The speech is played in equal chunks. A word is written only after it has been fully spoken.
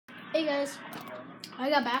Hey guys, I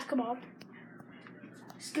got basketball.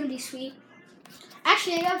 It's gonna be sweet.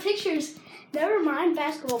 Actually, I got pictures. Never mind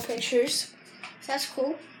basketball pictures. That's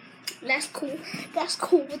cool. That's cool. That's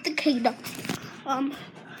cool with the kingdom.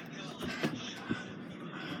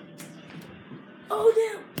 Oh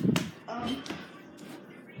damn.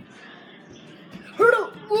 Heard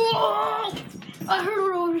of? Whoa! I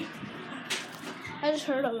heard of. I just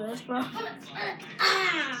heard of this, bro.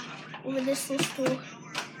 Over this school.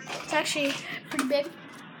 It's actually pretty big.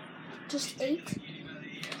 Just 8.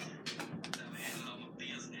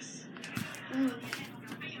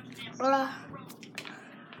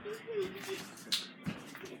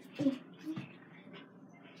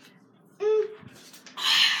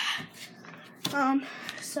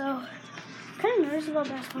 So kind of nervous about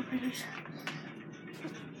basketball pictures.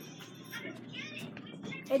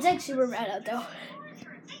 It's like super bad out though.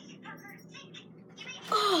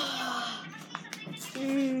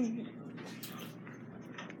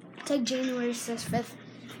 It's like January 5th,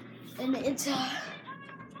 and it's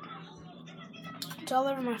all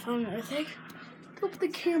over my phone and everything. Hope the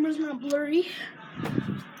camera's not blurry,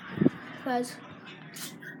 because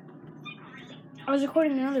I was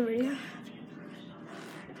recording another video,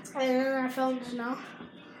 and then our phones now.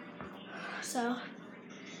 So,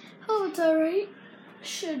 oh, it's alright.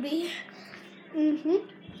 Should be.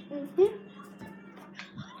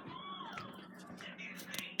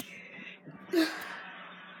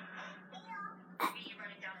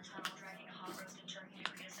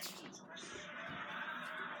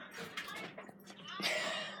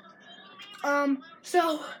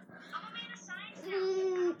 So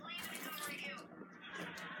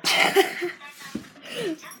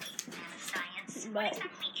but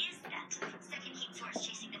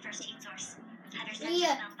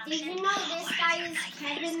Leah, did you know this guy is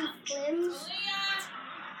Kevin Flims?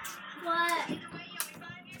 What?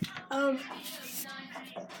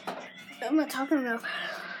 I'm not talking enough.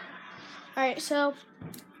 Alright, so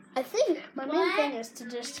I think my main thing is to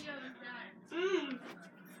just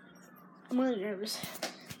I'm really nervous.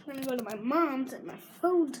 I'm gonna go to my mom's and my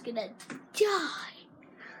phone's gonna die.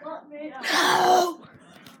 No!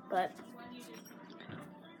 But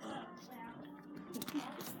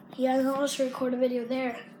yeah, I'll also record a video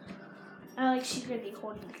there. She's gonna be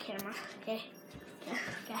holding the camera. Okay.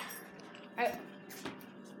 Yeah. Alright.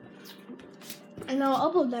 And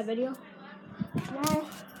I'll upload that video tomorrow.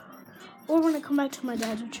 Or when I come back to my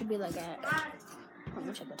dad's, which should be like at, let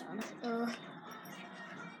me check the time.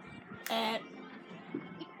 At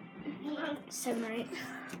 7 or 8.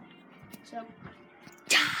 So,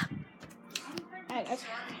 alright guys.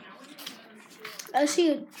 I'll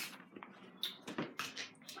see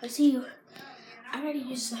you. I already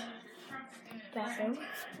used the bathroom.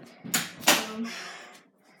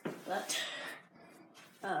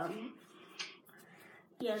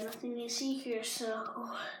 Yeah, nothing to see here, so.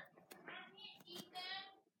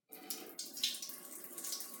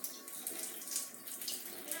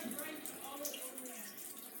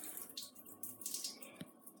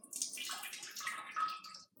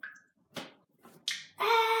 I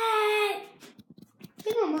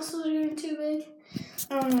think my muscles are getting too big.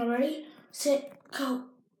 I don't know. Ready, set, go.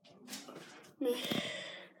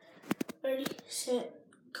 Ready, set,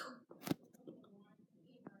 go.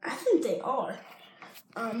 I think they are.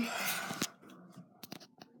 I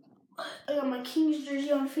got my Kings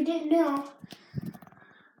jersey on. If you didn't know, number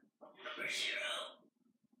 0.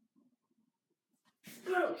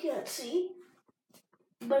 No, can't see,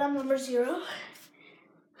 but I'm number 0.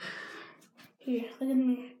 Here, look at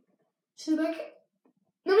me. See the back?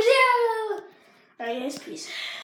 Number 0. Alright, guys, peace.